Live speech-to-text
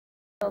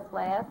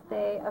Last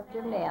day of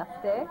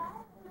gymnastics,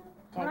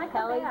 and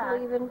Kelly's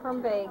leaving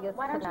from Vegas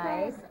Why don't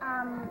tonight.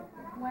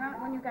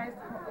 you guys,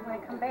 when I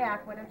come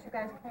back, why don't you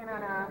guys plan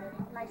on a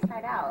nice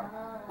night out?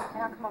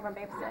 And I'll come over and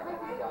babysit.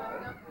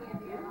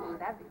 Ooh,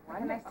 that'd be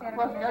wonderful. Nice Saturday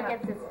Well, night Phil out.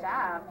 gets his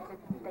job.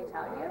 Did they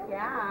tell you?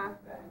 Yeah.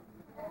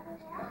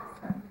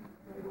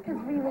 Because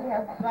we would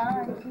have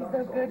fun. She's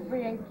so good for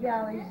you,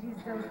 Kelly. She's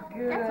so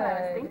good. That's what I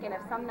was thinking.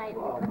 If some night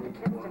we put the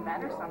kids to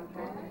bed or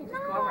something, you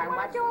just go over and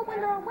watch. Do it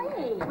when they're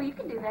away. Well, you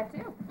can do that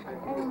too.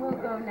 And we'll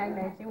go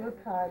night-night and we'll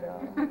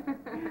cuddle.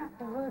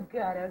 And we'll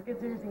cuddle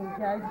because we're seeing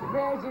Kelly's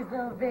precious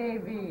little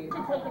baby. To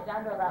take it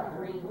down to about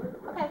 3.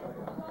 Okay.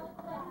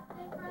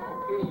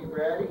 Okay, you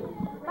ready?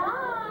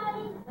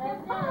 Bye!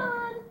 Have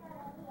fun!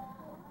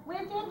 We'll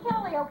get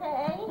Kelly,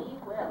 okay? He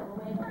will.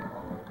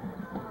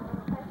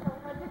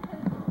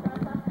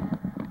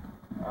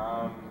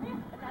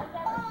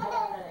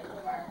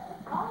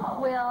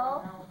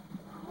 Will.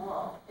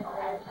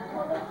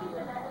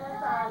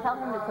 Tell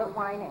him to quit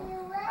whining.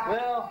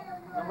 Will,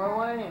 no more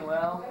whining,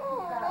 Will.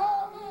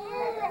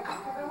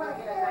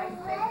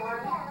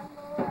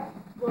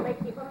 Will they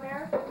keep them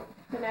there?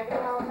 The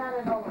negative? No, not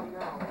at all,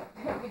 no.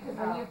 Because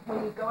when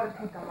you go to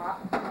pick them up,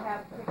 you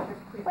have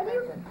pictures pre-printed. What are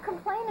you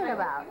complaining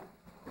about?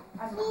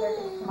 I'm there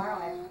tomorrow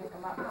and I have to pick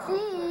them up.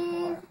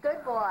 Cheese!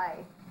 Good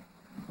boy.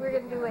 We're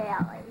going to do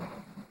Allie.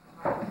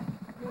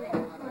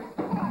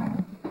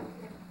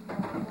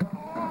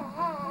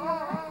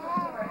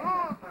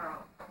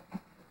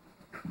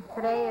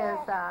 Today is,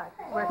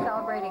 we're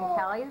celebrating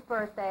Kelly's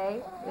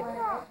birthday. It's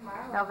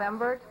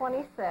November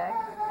 26th.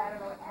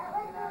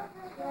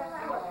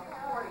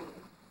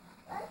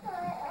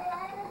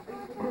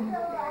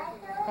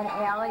 And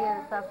Allie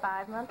is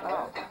 5 months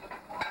old.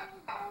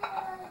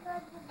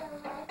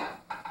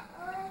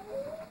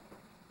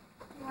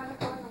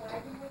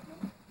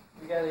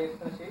 We gotta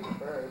finish eating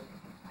first.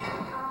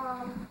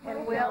 And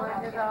Will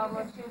is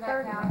almost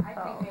 30. I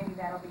think maybe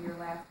that'll be your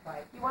last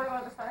flight. You want to go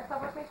to the Center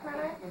Club with me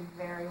tomorrow night?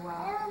 Very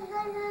well.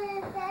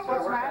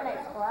 Well, tomorrow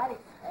night's Pilates.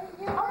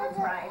 Oh, that's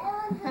right.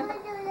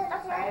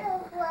 That's right.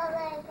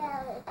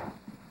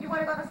 You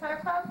want to go to the Center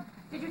Club?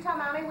 Did you tell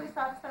Mommy we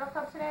saw the Center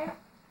Club today?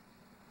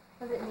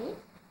 Was it neat?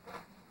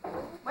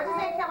 What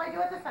does Aunt Kelly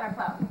do at the Center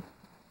Club?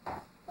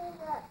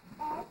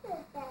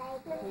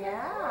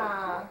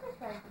 Yeah.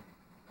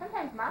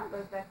 Sometimes Mom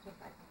goes to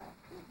exercise class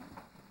too.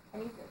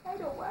 And he says, I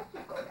don't want you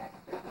to go to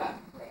exercise class.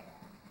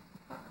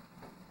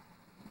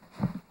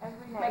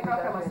 Every night My we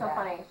girlfriend go was do so that.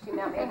 funny. She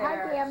met me Say hi,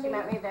 there. Gamby. She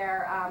met me there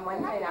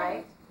Wednesday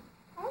night.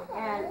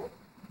 And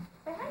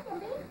say hi,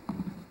 Gamby.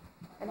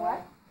 And what?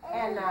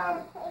 And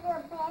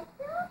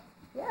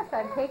Yes,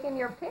 I'm taking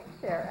your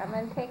picture. I'm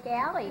going to take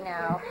Allie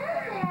now.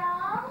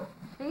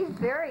 She's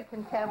very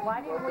content.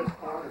 Why didn't we?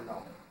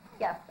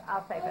 Yes,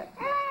 I'll save it.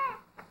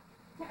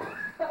 what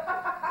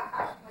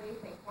do you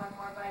think? One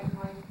more bite and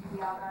going to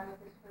be all done with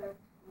this food?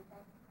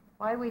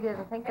 Why we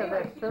didn't think of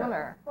this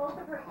sooner? Both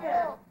of her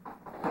kids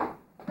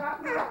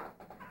dropped me off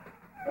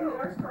in the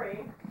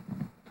nursery.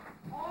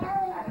 I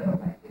don't know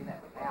if I do that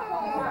with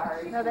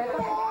Al. No, that's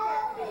okay. I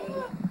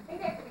think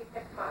they have to be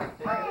 6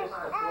 months or 8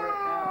 months.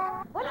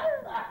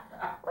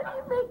 What are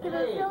you making a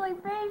silly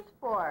face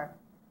for?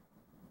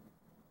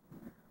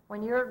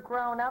 When you're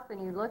grown up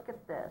and you look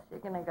at this, you're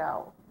going to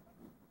go,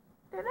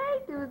 did I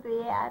do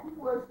that? Who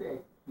was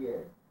that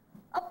kid?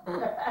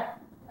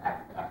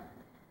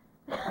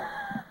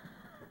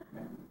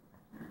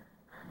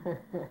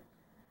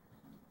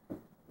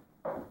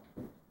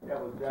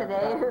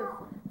 Today is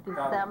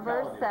December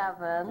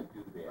 7th,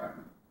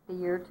 the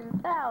year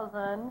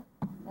 2000,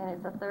 and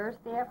it's a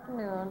Thursday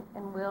afternoon,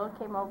 and Will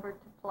came over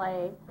to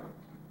play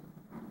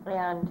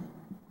and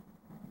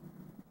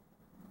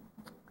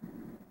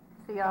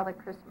see all the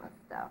Christmas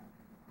stuff.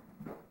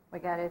 We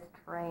got his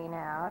train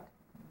out.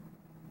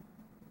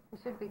 He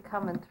should be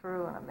coming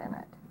through in a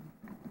minute.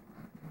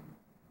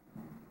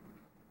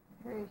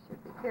 Here he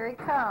should be. Here he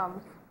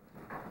comes.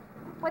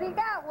 What do you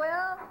got,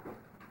 Will?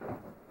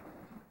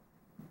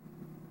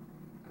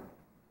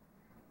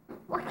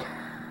 What?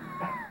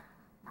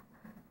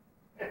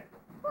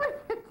 What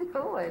are you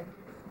doing?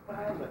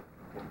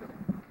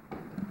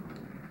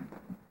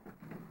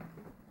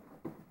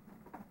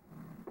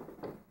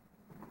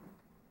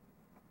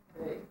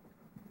 Hey.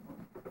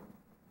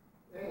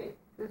 Hey.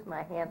 Who's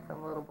my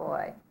handsome little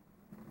boy?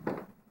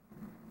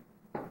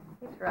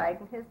 He's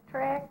riding his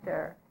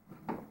tractor.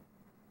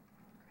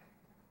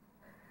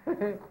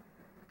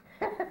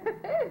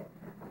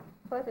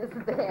 What is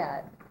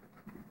that?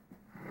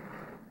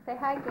 Say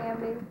hi,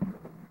 Gamby.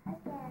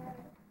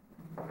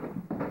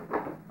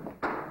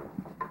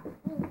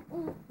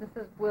 This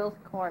is Will's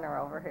corner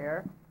over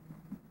here.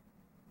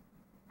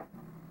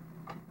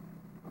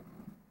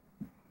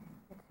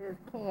 It's his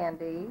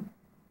candy.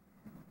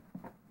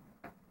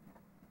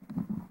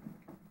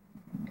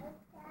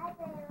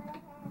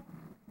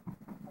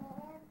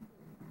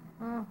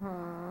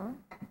 Mm-hmm.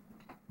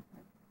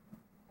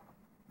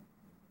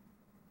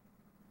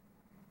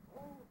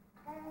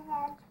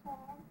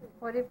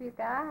 What have you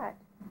got?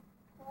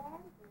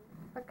 Candy.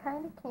 What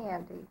kind of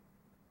candy?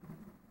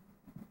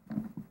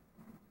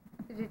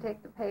 you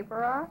take the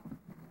paper off?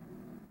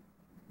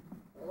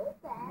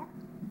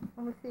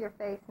 Let me see your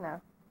face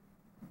now.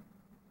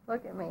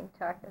 Look at me,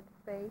 chocolate's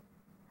face.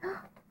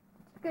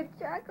 It's good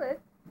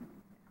chocolate.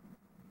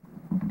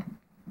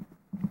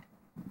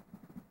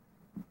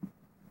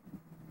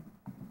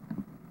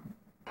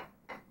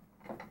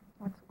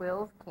 What's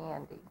Will's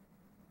candy?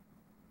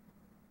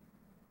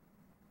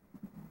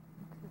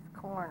 It's his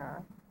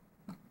corner.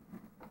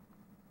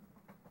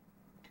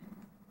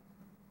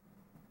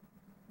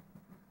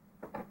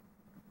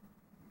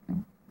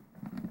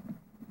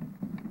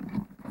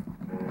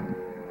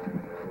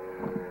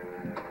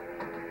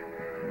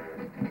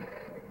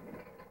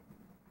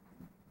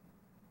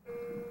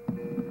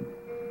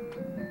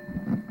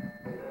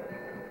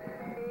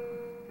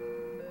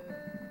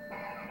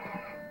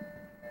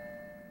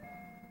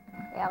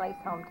 Allie's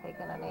home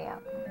taking a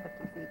nap, but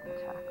he's eating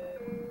chocolate.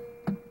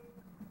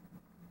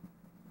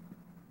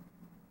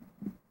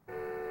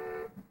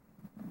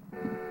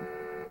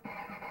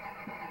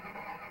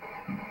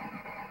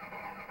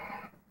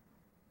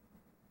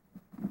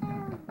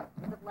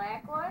 The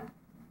black one?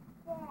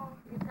 Yeah.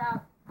 It's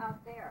out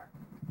there.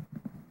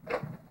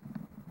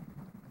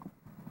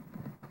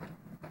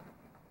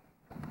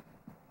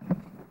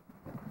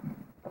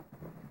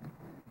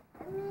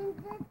 I mean,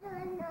 this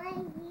one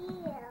right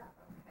here.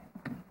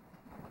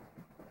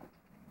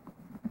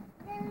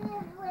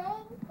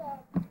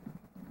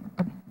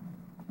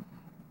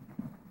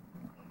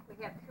 We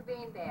have two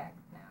bean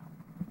bags now.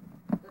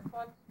 This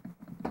one's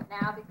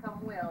now become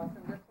Will's,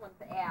 and this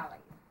one's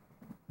Allie's.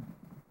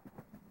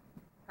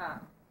 Huh?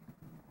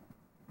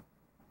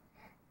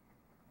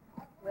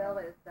 Will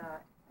is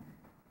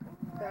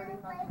 30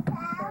 months.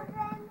 30.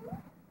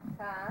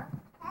 Huh?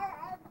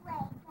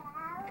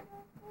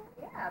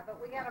 Yeah, but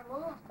we gotta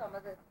move some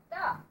of this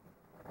stuff.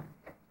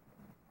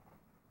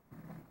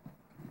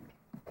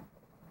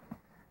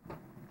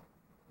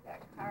 Got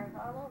cars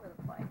all over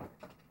the place.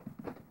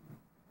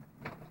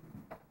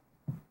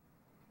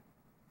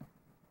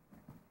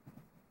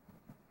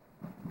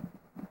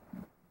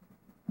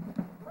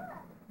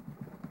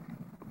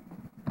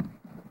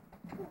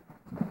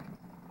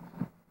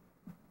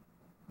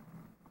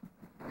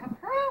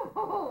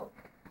 Approve!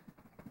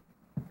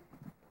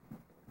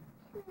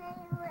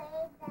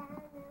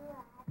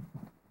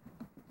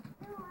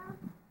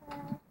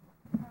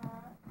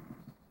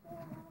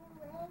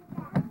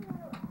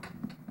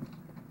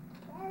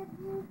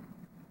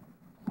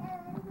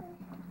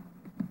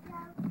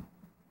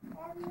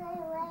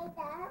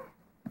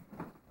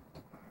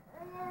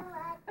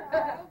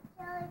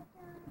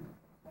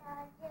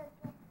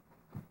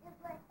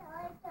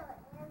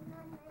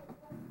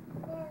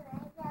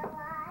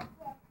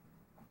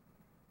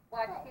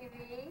 Watch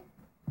TV.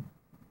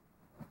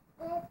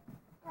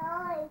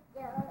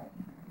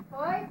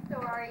 Toy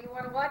Story. You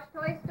want to watch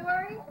Toy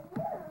Story?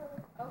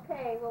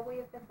 Okay, well we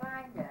have to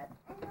find it.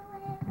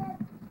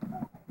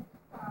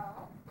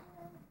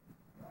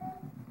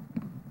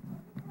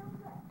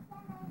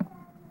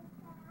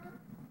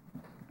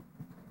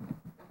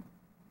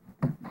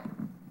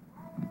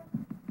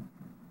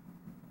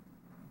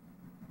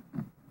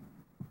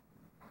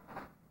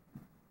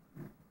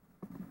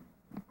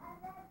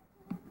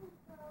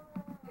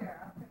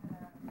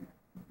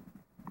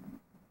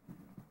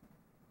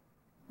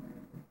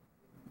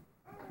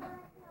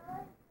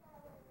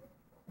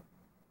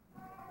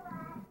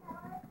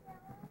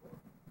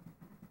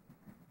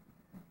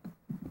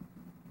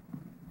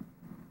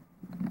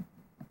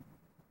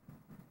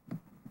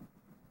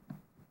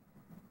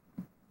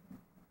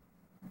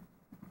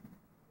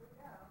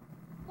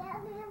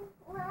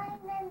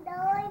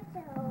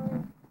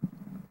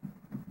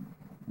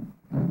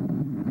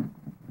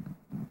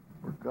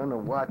 We're gonna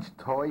watch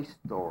Toy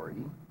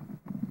Story.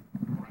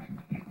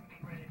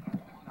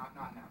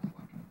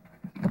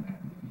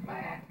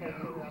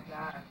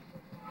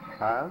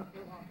 Huh?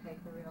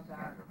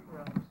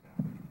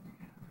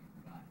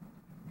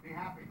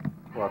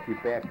 Well, if you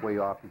back way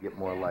off, you get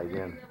more light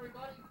in.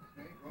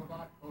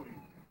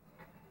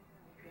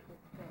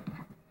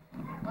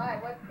 Why?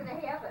 What's gonna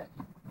happen?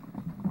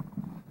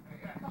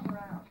 Come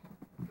around.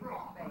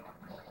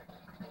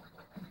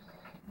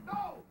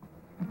 No!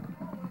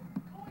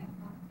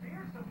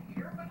 There's some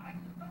here, but I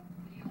just don't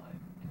feel it.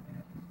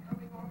 It's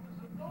coming off as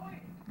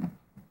annoying.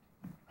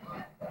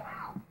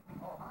 Wow!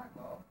 Oh, hi,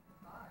 Bo.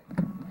 Hi.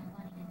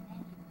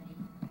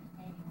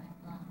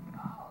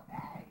 Oh,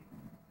 hey.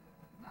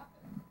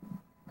 Nothing.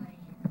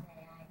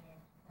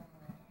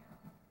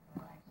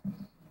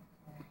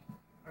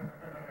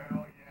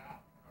 Hell yeah.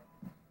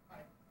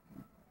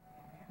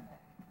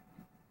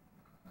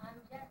 I'm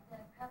just a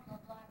couple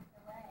blocks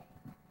away.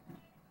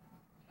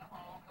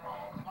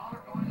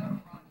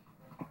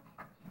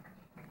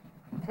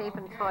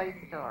 Taping Toy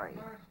Story.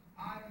 First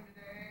item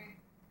today.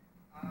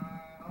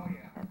 Oh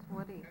yeah. That's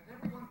Woody. Has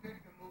everyone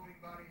picked a moving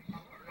buddy?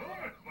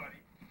 Good, buddy.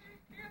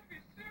 You can't be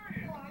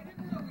serious. Well, I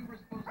didn't know we were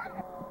supposed to.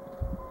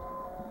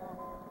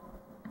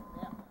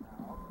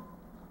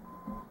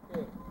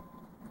 Okay.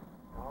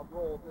 I'll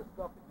roll this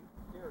up and you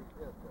can carry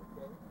this,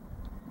 okay?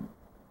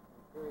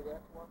 Carry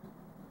that for me.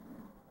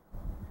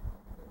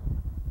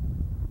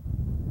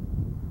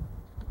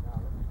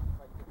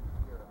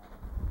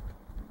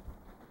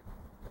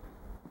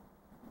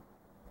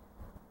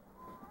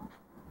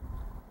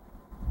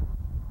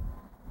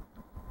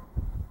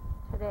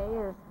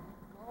 Today is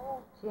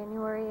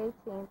January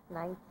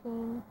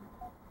 18th,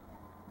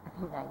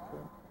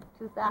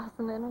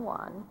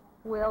 2001.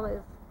 Will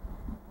is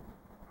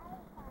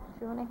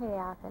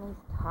 2.5, and he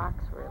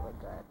talks really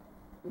good.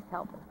 He's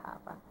helping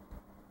Papa.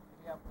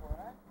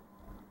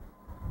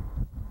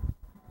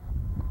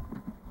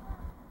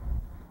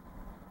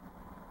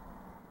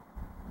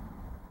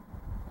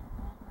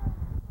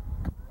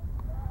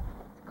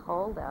 It's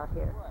cold out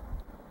here.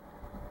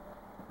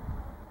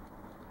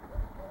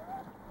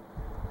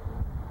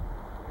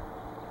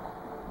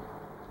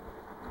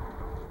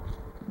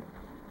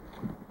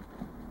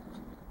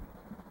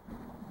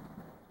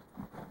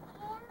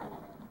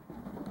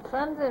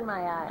 Sun's in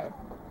my eyes.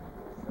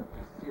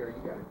 Here, you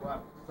gotta go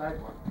out the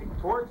sidewalk and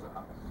take towards the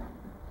house.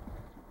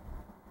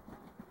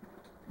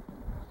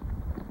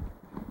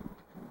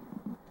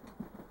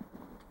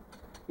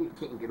 He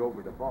can't get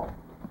over the ball.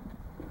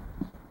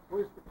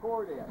 Where's the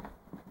cord at?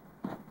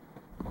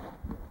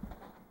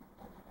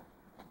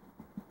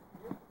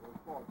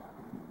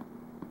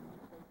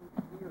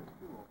 Deer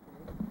too,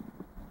 okay?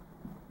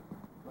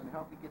 Want to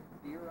help me get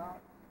the deer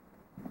out?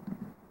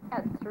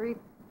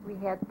 We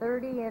had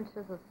 30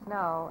 inches of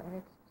snow, and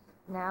it's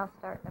now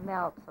starting to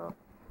melt, so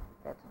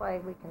that's why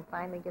we can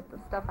finally get the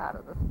stuff out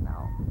of the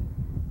snow.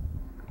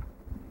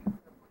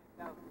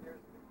 Downstairs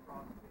in the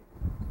cross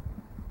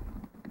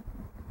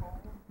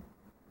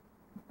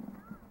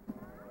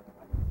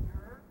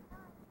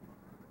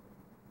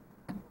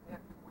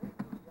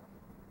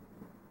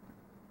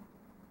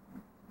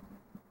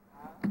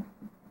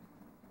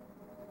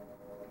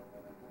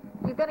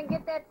You gonna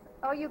get that?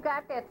 Oh, you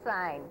got that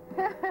sign.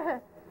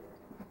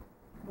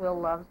 Will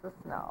loves the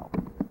snow.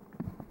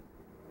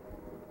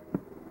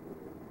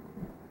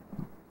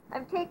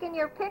 I'm taking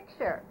your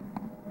picture.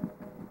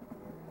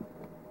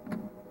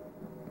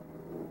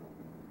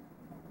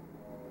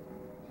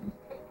 She's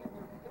taking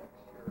your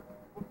picture.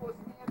 We'll go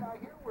stand out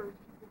here where she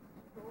can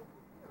see over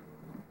here.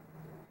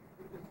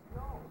 In the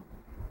snow.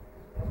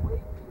 And wait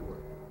to her.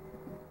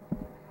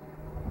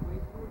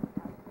 Wait to her.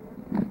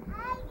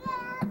 Hi,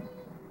 Gabby.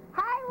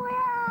 Hi,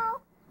 Will.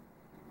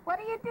 What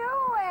are you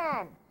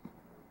doing?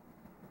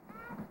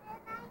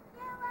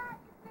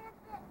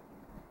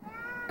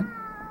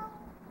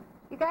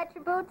 You got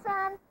your boots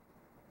on?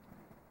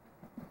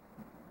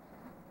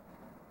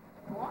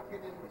 Walking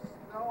in the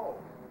snow.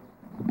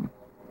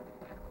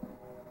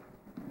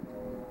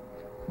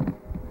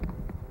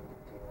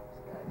 Take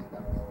these guys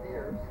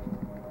upstairs.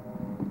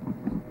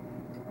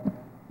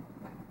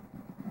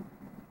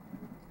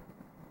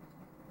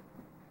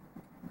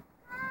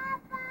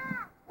 Papa.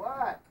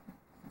 What?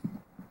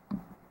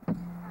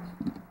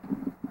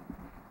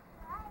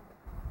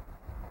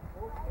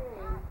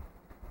 Okay.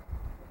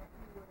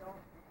 What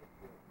else we can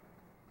do?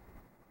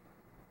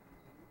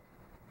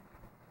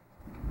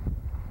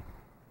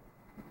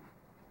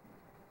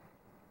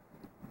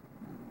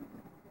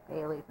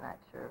 Bailey's not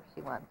sure if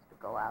she wants to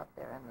go out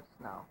there in the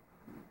snow.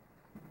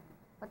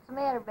 What's the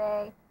matter,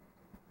 Bay?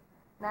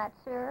 Not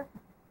sure?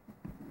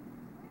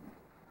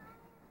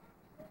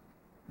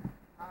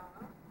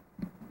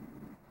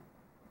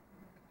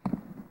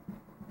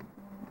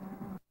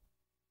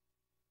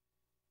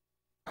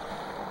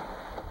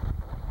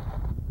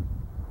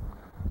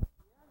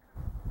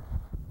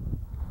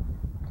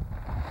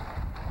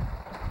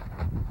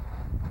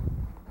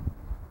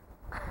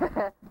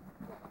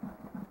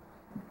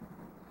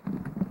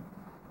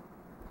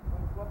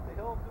 Want to go up the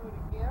hill and do it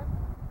again?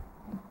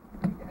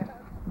 Yes.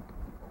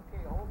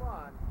 Okay, hold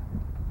on.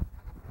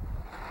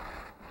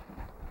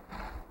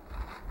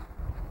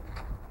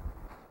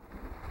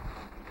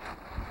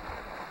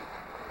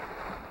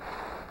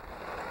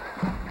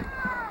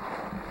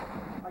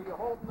 Are you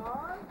holding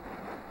on?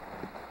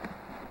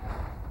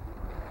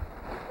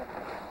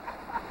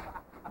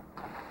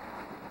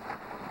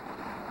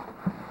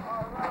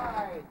 All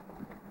right.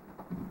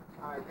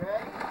 All right,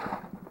 ready?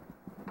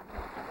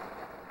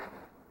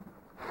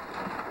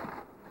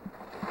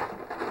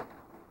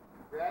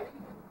 Ready?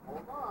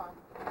 Hold on.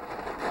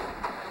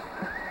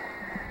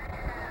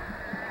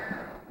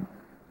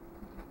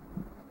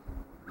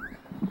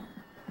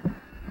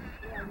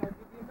 Yeah, I'm gonna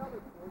give you another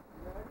push.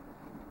 You ready?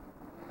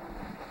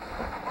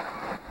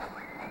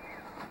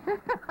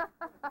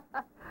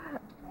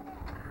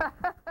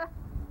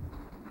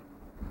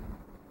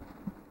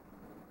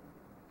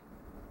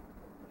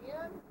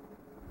 In.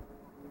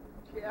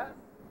 Chest.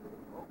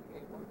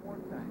 Okay, one more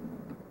time.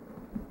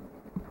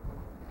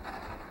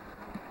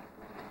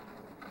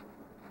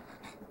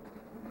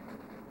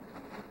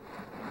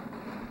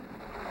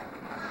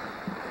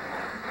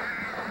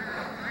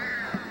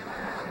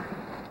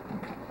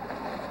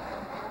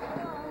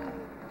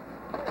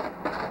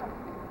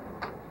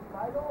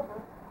 Slide over.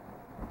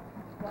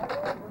 Slide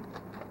over.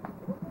 A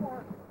little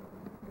more.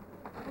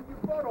 Move your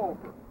butt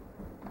over.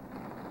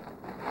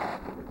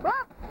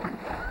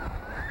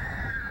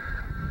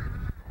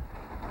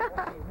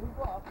 Okay, move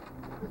up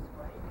this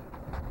way.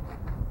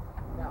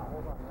 Now,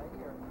 hold on right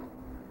here.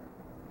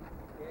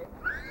 Okay?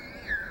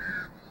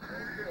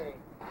 Okay.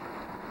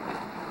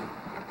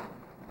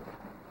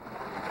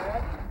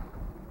 Ready?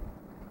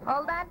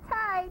 Hold on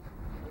tight.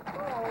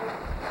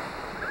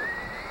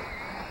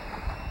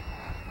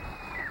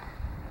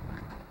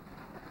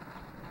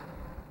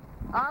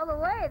 All the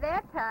way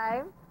that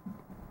time.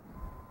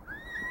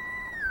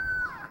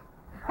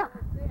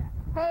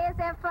 Hey, is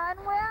that fun,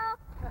 Will?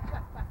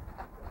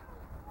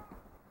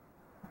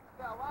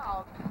 Fell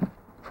out.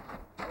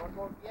 You want to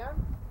go again?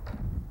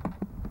 Okay,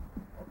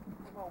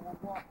 come on, we'll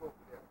walk over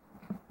there.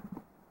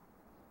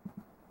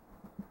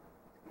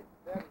 It's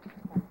getting better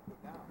each time you go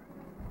down.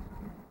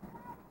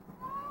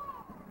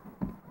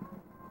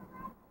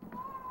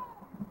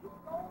 Keep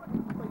going,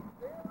 it's like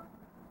there.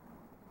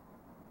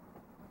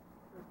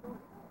 There's no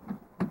hill.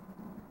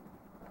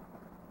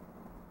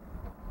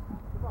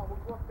 Come on,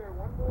 we'll go up there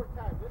one more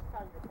time. This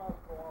time you'll probably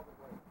go all the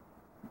way.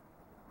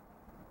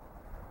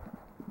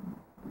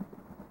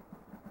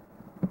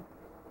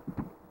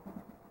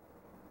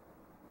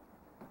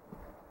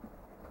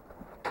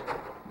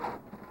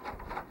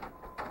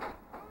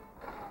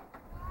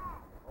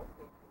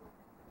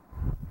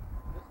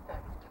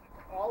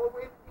 All the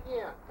way to the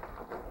end.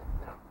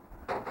 Now,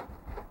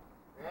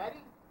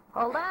 ready?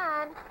 Hold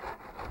on.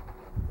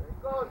 There it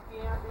goes,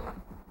 Candy.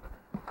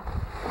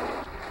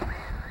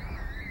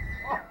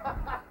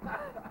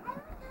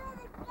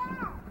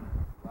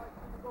 Well, you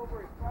didn't go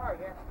very far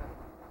yet.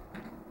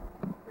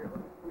 Here, let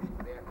me push you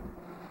back.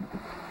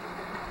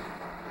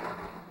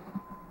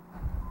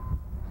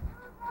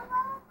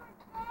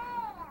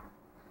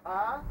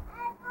 Huh?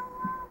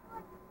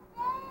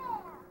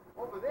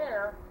 Over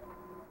there?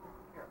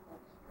 Here,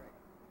 hold straight.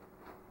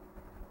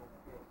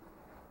 Okay.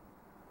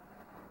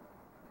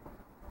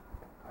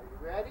 Are you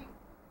ready?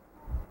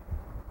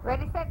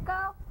 Ready, set,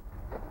 go.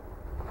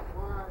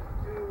 1,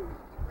 2,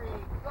 3,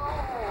 go!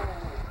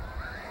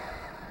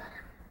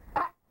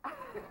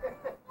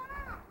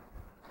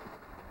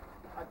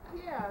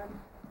 Again.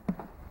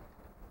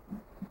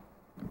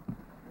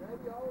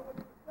 Ready all the way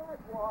to the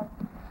sidewalk.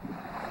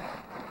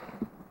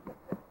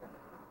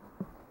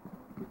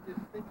 You could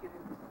just sink it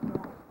in the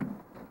snow.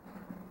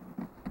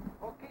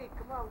 Okay,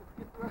 come on, let's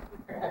get the rest of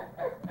the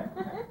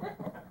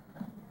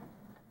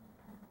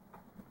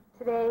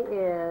Today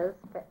is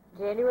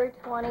January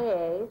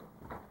 28th,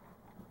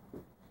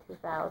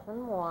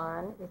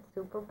 2001. It's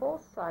Super Bowl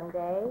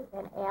Sunday,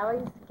 and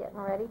Allie's getting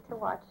ready to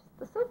watch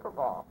the Super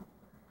Bowl.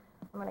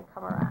 I'm going to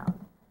come around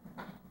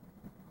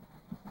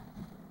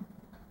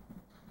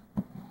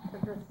to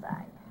this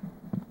side.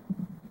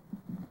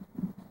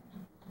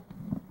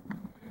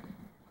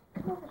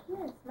 Come over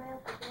here and smile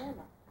for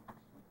Grandma.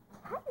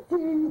 Hi,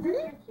 sweetie.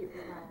 Your cute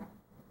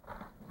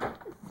smile.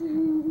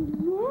 Sweetie,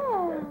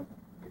 yes.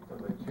 Get some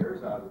of the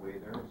chairs out of the way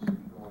there and she'll be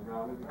going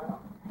round and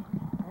round.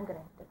 I'm going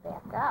to have to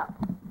back up.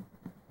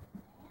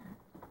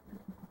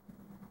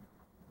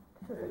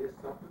 It is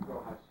something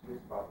though how she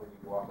is about when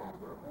you walk in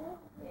the room.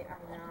 Yeah, I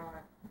know.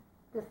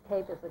 This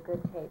tape is a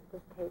good tape.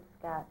 This tape's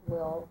got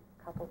Will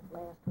a couple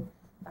last weeks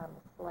on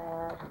the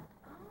sled, and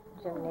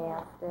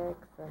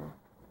gymnastics, and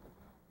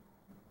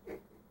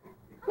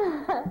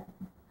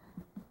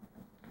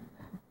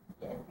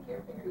Yes,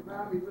 you're very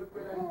Mommy, look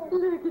where I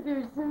look at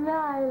her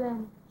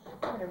smiling.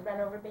 I'm gonna run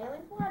over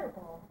Bailey's water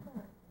bowl.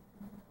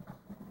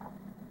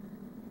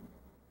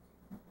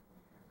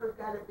 Her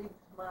got a big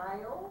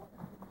smile.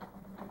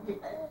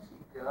 Yes,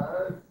 she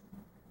does.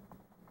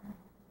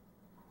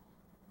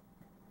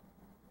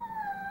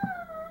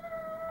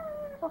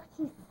 Oh,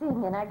 she's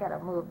singing. I gotta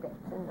move that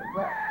in the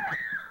way.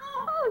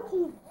 Oh,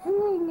 she's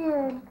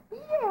singing.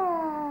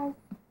 Yes.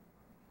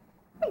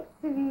 Hey,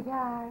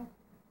 sweetheart.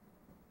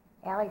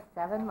 Allie's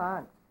 7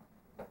 months.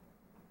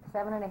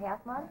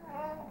 7.5 months?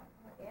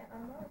 Yeah,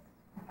 almost.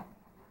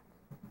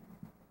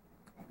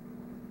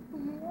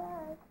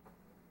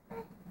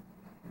 Yes.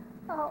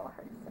 Oh,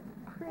 her so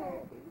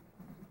pretty.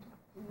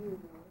 You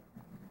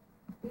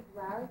big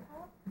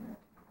lollipop?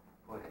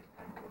 Boy, that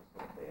time goes so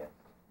fast.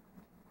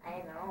 I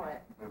know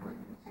it. Remember, it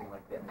didn't seem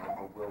like that when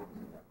Uncle Will was in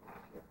that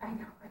picture. I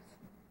know it.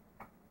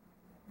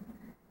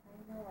 I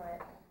know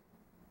it.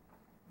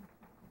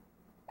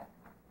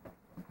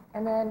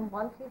 And then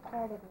once he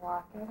started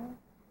walking,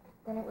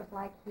 then it was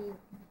like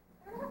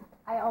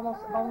I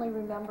almost only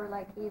remember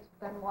like he's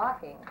been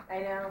walking. I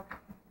know.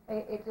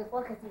 It just,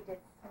 Well, because he did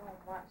so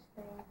much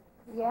things.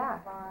 Yeah.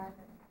 So fun.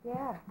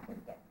 yeah. We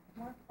get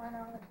more fun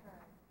all the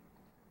time.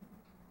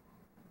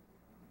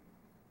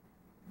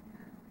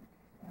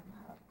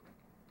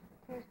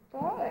 There's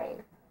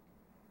Babe.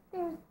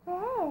 There's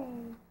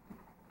Babe.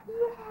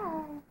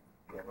 Yes.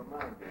 Never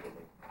mind,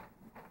 Bailey.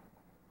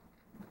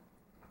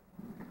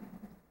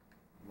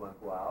 You want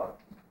to go out?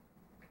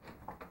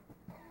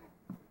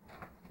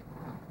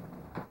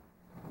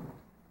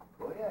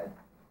 Go ahead.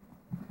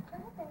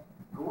 Okay.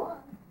 Go on.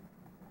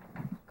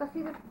 Go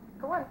see the,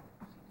 go on.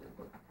 She just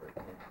looked for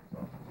attention, so.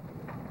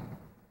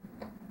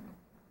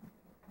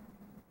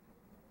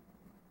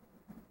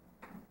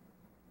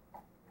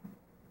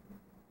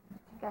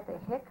 She got the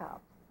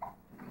hiccups.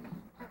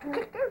 You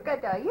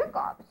got the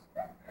hiccups.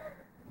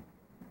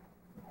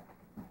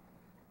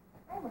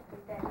 I would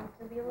think that needs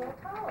to be a little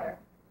taller.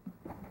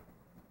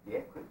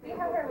 Yeah, quick. See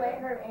how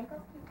her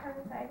ankles keep kind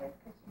of sided?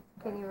 Because she's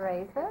Can you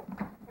raise it?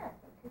 Yeah,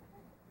 you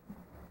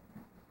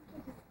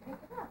can just pick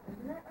it up,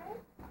 isn't that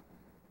right?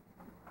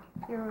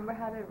 Do you remember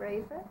how to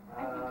raise it?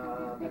 I think you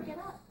can pick There's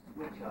it up. a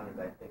switch on it,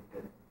 I think,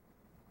 that,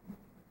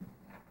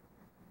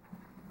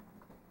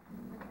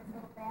 With this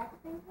little back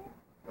thing here?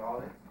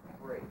 no, it's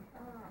great.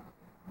 Oh.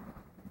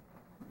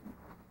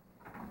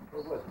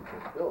 It wasn't,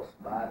 because Bill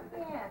spotted it.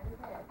 Yeah, you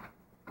did.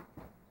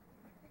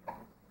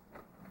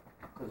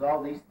 Because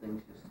all these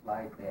things just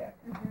slide back.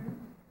 Mm-hmm.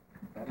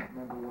 I don't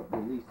remember what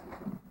releases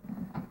them.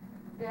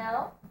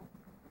 Bill?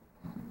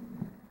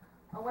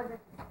 Oh, was it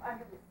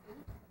under the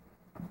seat?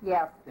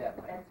 Yes. That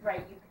way. That's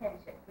right, you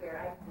pinch it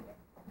here, I see it.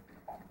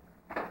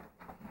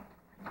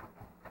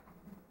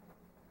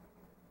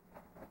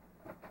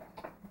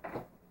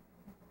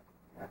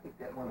 I think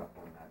that went up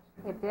one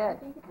notch. It I did.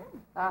 think it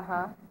did.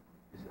 Uh-huh.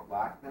 Is it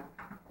locked now?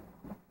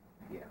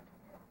 Yeah.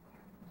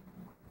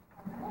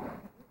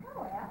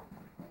 Go, Al.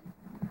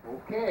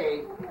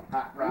 Okay,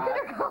 hot rod.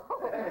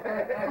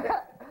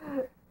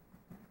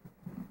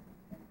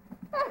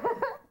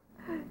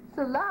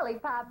 So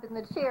lollipop in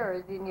the chair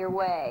is in your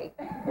way.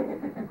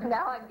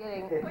 Now I'm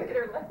getting... Look at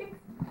her legs.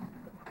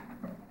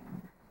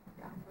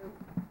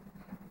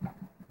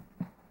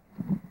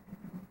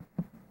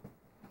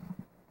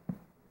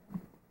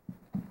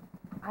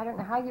 I don't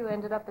know how you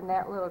ended up in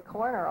that little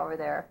corner over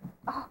there.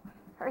 Oh,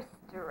 her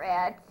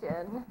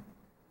stretching.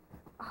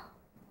 Oh,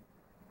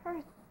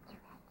 her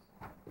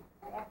stretching.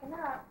 Backing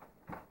up.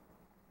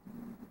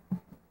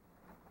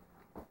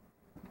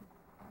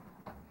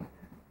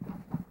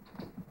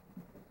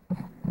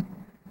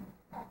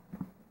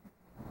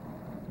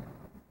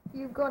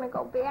 You gonna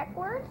go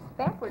backwards?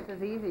 Backwards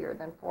is easier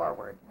than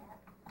forward.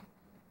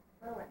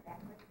 Bill went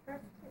backwards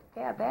first, too.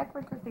 Yeah,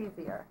 backwards is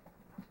easier.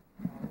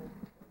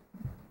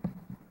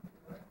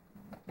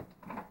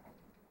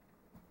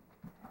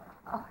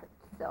 Oh,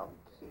 it's so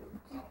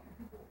cute.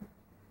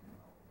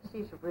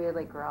 She's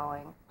really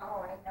growing.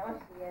 Oh, I know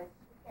she is.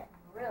 She's getting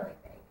really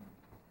big.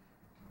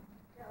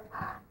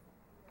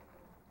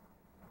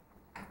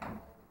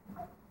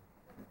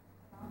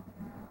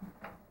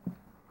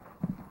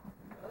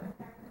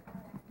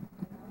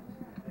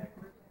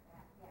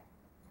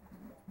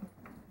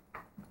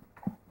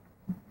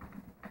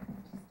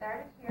 She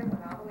started here,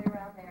 went all the way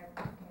around there, and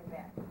then came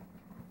back.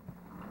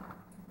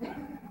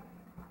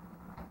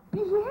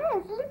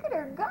 Yes, look at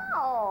her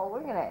go.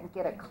 We're gonna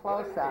get a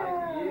close up.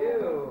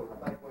 You.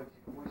 I like when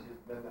she pushes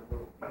them that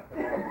little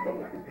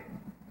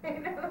I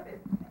know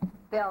it.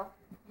 Bill,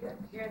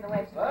 You're in the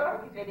way. She's Huh?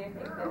 taking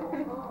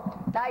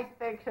videotapes. nice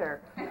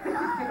picture.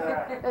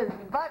 It's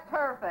butt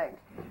perfect.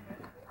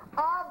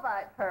 All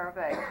butt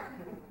perfect.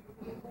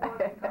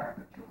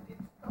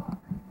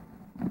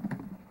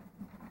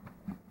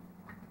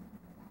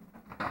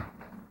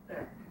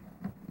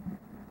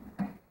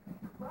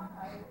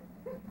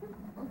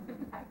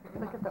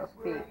 Look at those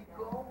feet.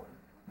 Look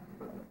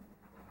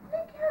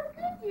how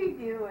good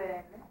you're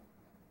doing.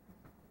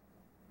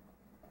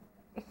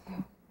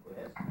 Well,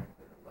 that's strength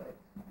of the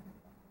legs.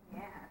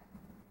 Yeah.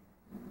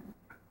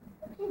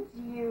 Look at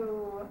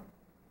you.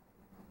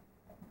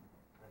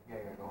 Yeah,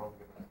 I gotta go home and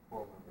get my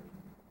phone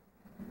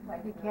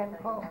number. You can't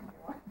pull.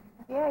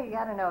 Yeah, you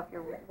gotta know if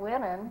you're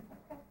winning.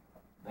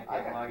 I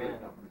got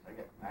good numbers. I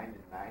got 9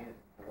 and 9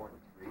 and 4 and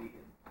 3.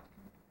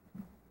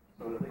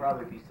 So it'll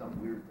probably be some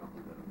weird number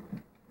that I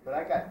win. But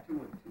I got 2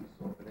 and 2,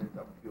 so if it ends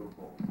up field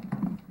goals.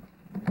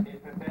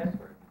 Change my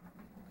password.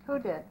 Who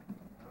did? I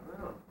don't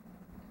know.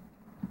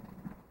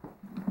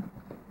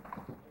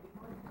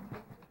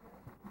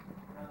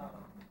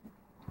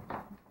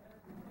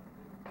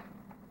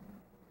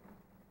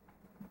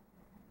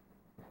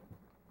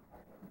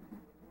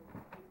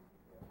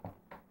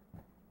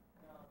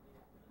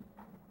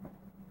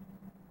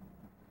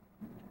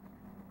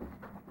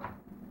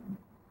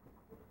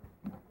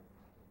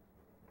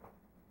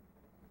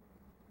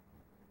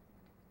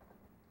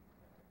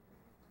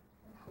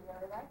 She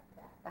really likes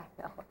that.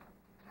 I know.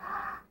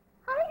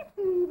 Hi,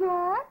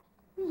 sweetheart.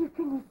 You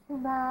gonna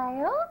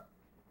smile?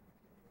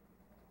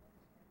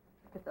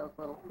 Look at those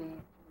little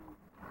feet.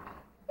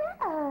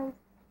 Yes.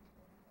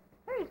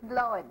 There's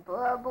blowing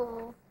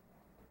bubbles.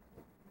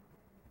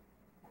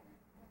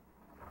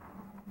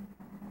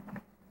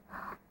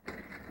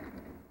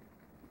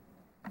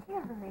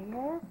 Here he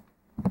is.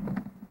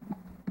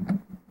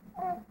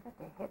 Look at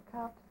the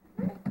hiccups.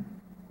 Look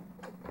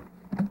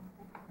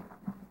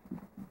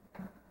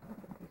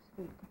at these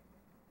feet.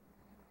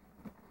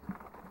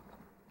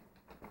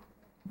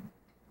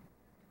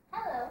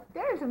 Hello.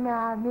 There's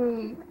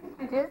Mommy.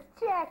 Just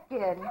checking.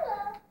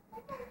 Hello.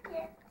 I'm right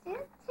here.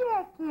 Just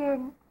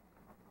checking.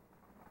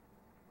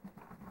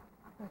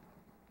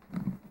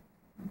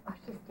 Oh,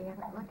 she's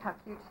dancing. Look how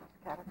cute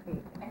she's got her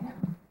feet. I know.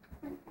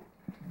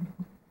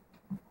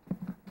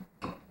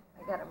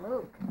 I gotta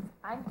move 'cause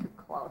I'm too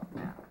close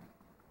now.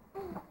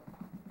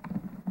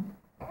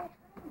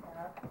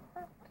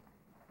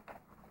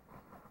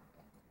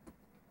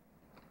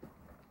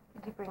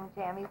 Did you bring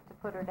jammies to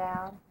put her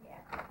down? Yeah.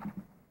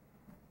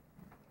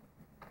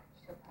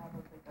 She'll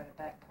probably go to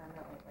bed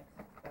permanently at like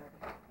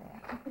 6:30.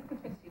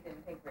 Yeah. She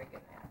didn't take very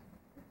good naps.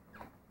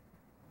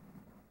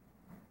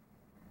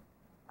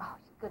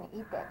 gonna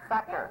eat that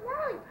sucker.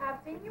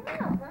 Lollipops in your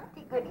mouth, huh?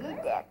 She's gonna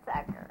eat that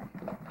sucker.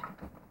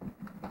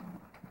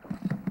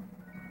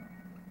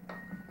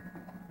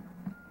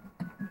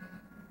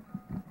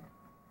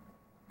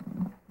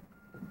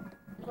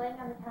 Laying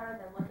on the counter,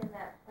 then look in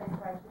that place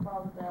where I keep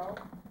all the bills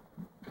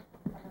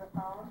under the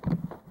phone.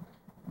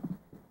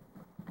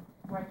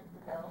 Where I keep the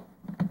bills.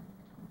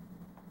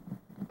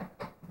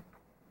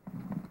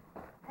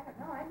 I don't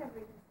know. I never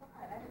even saw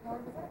it. I didn't know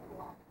it was that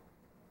long.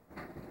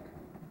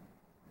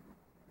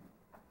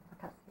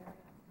 Look how serious.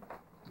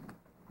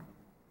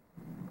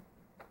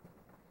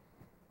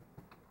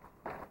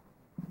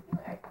 You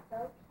are so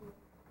cute.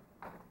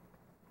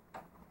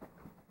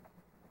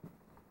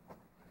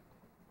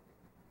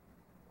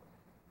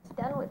 It's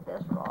done with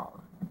this roll.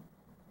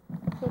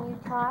 Can you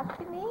talk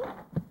to me?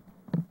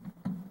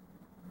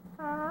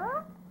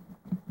 Huh?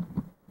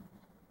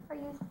 Are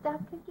you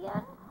stuck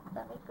again?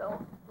 Let me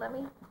go. Let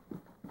me.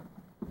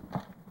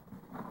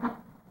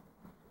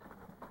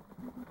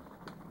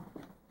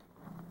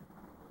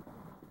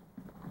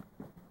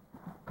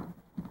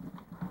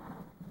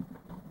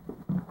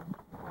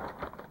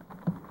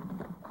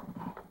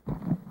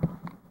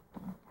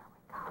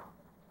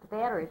 The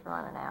battery's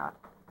running out.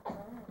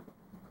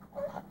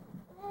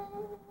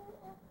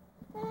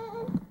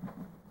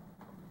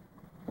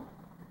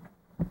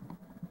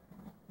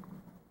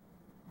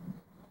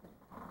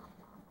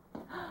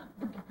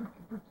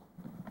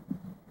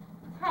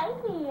 Hi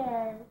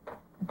there.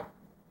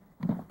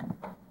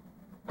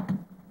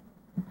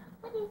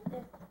 What is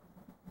this?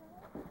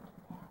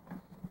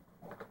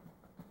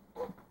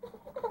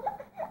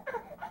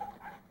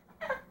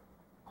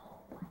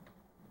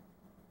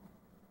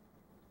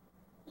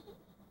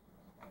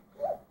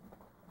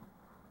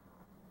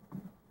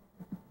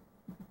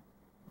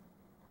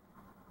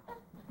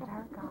 Let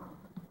her go.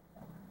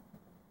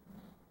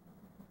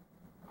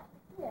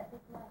 Yeah,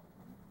 big light.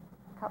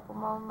 A couple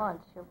more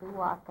months, she'll be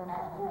walking.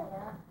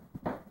 Yeah.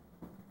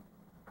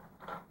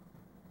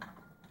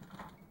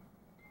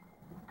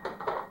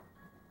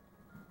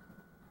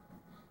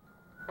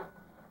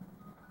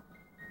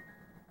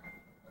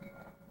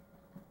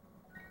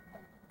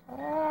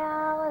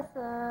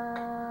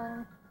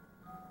 Allison.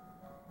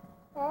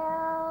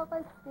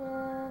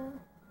 Allison.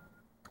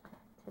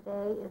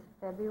 Today is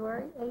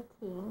February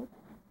 18th,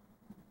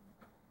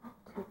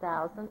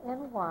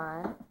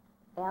 2001.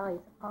 Allie's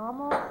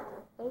almost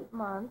 8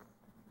 months.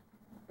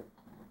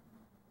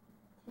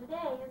 2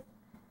 days.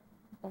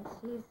 And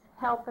she's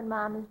helping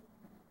Mommy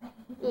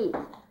eat.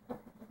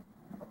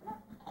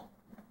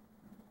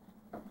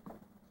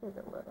 She's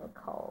a little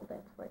cold,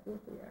 that's what you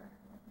hear.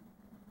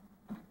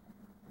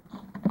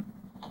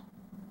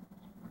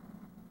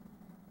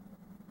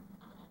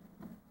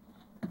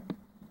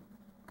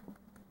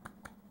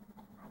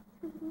 Hi,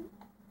 sweetie.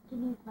 Can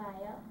you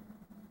smile?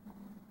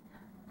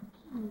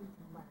 Can you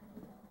smile?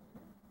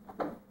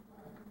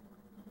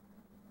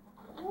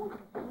 Oh,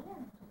 your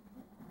hands.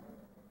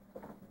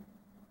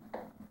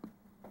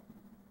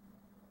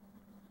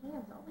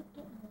 Hands always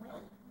getting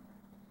wet.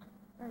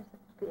 There's a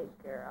big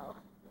girl.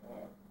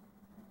 Yes.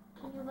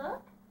 Can you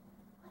look?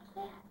 What's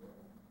that?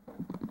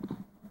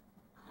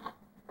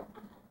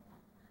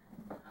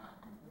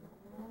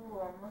 Ooh,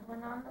 almost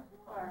went on the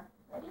floor.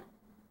 Ready?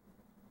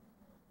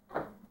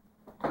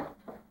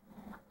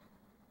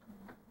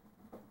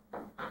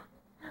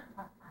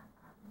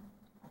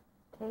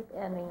 Tape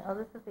ending. Oh,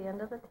 this is the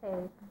end of the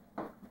tape.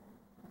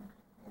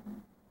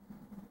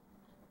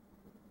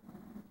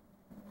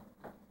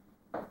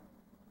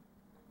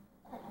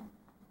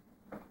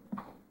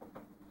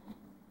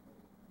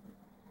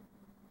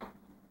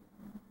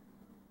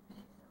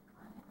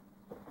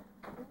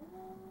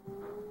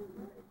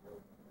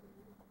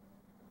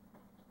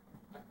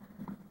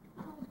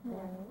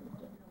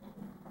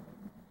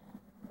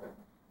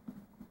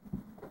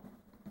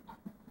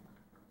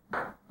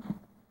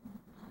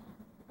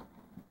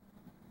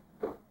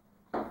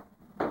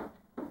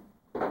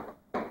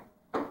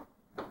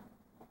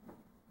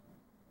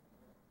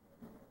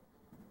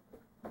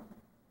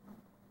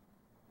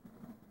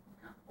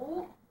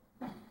 Ooh.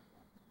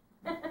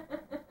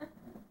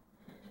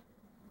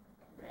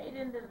 Right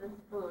into the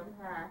spoon,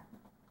 huh?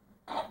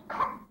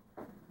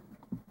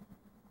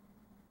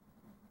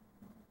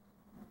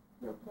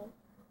 You okay?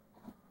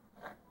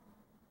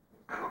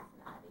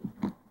 Snotty.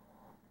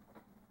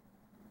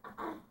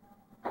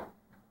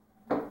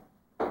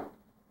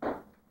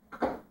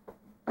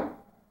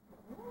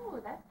 Ooh,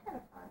 that's kind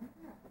of fun,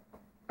 huh?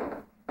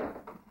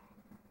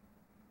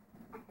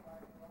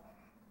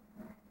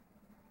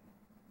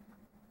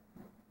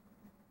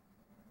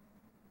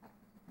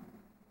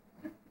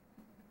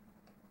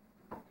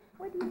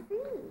 What do you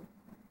see?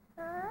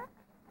 Huh?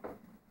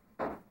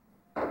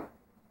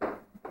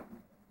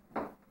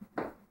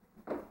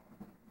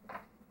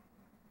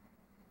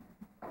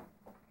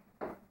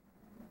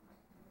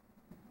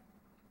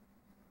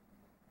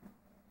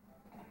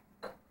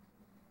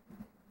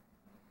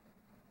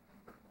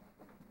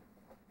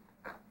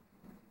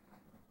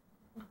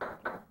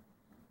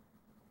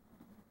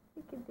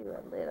 You can do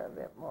a little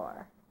bit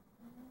more.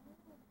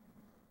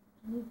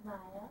 Can you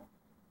smile?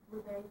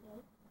 blueberry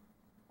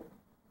face?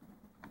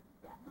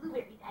 Yeah,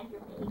 blueberries on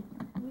your face.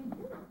 You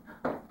do.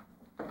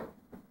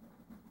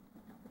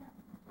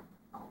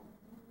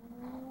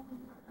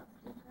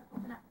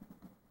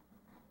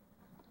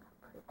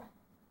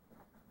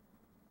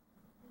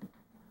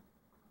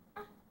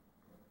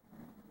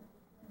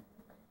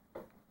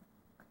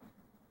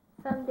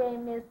 Someday,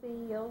 Missy,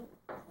 you'll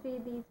see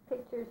these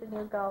pictures and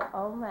you'll go,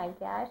 oh my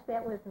gosh,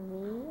 that was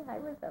me. I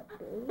was a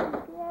baby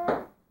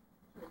then.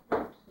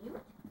 So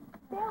cute.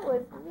 That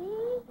was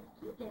me.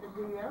 Cute little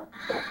girl.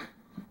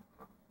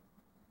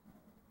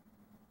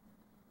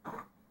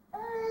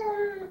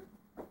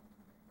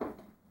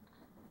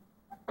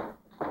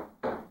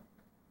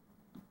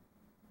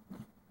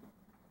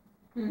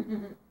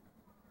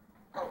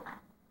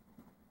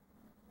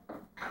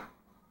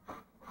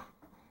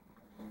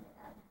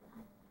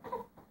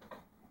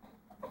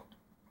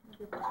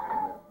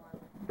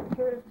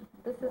 Here's,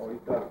 this is, Oh, he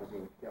thought it was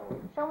in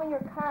Kelly. show me your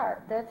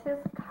car. That's his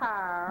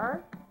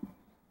car.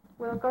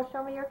 Will, go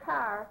show me your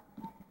car.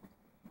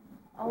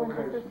 Oh, and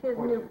this is his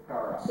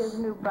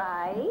new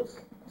bike.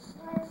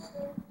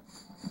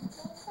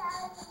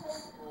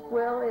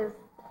 Will is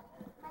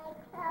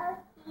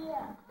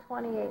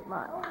 28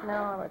 months.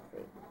 No, let's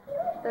see.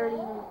 30,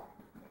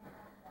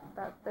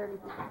 about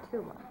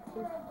 32 months.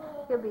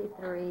 He'll be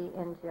 3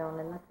 in June,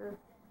 and this is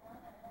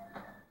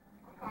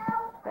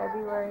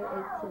February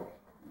 18th.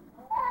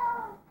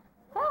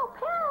 Help,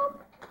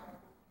 help!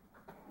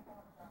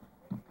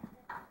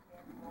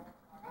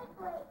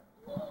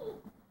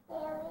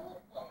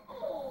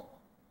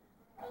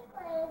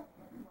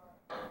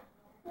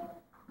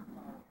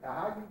 Now,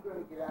 how are you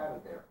gonna get out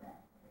of there?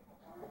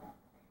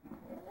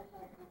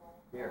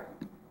 Here.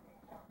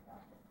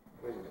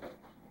 Wait a minute.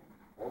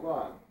 Hold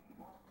on.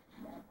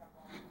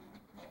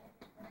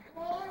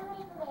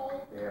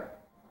 There.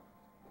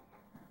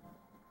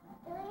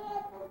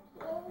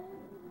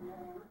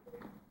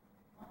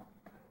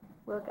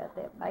 Will got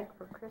that bike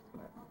for Christmas.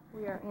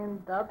 We are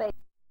in the base.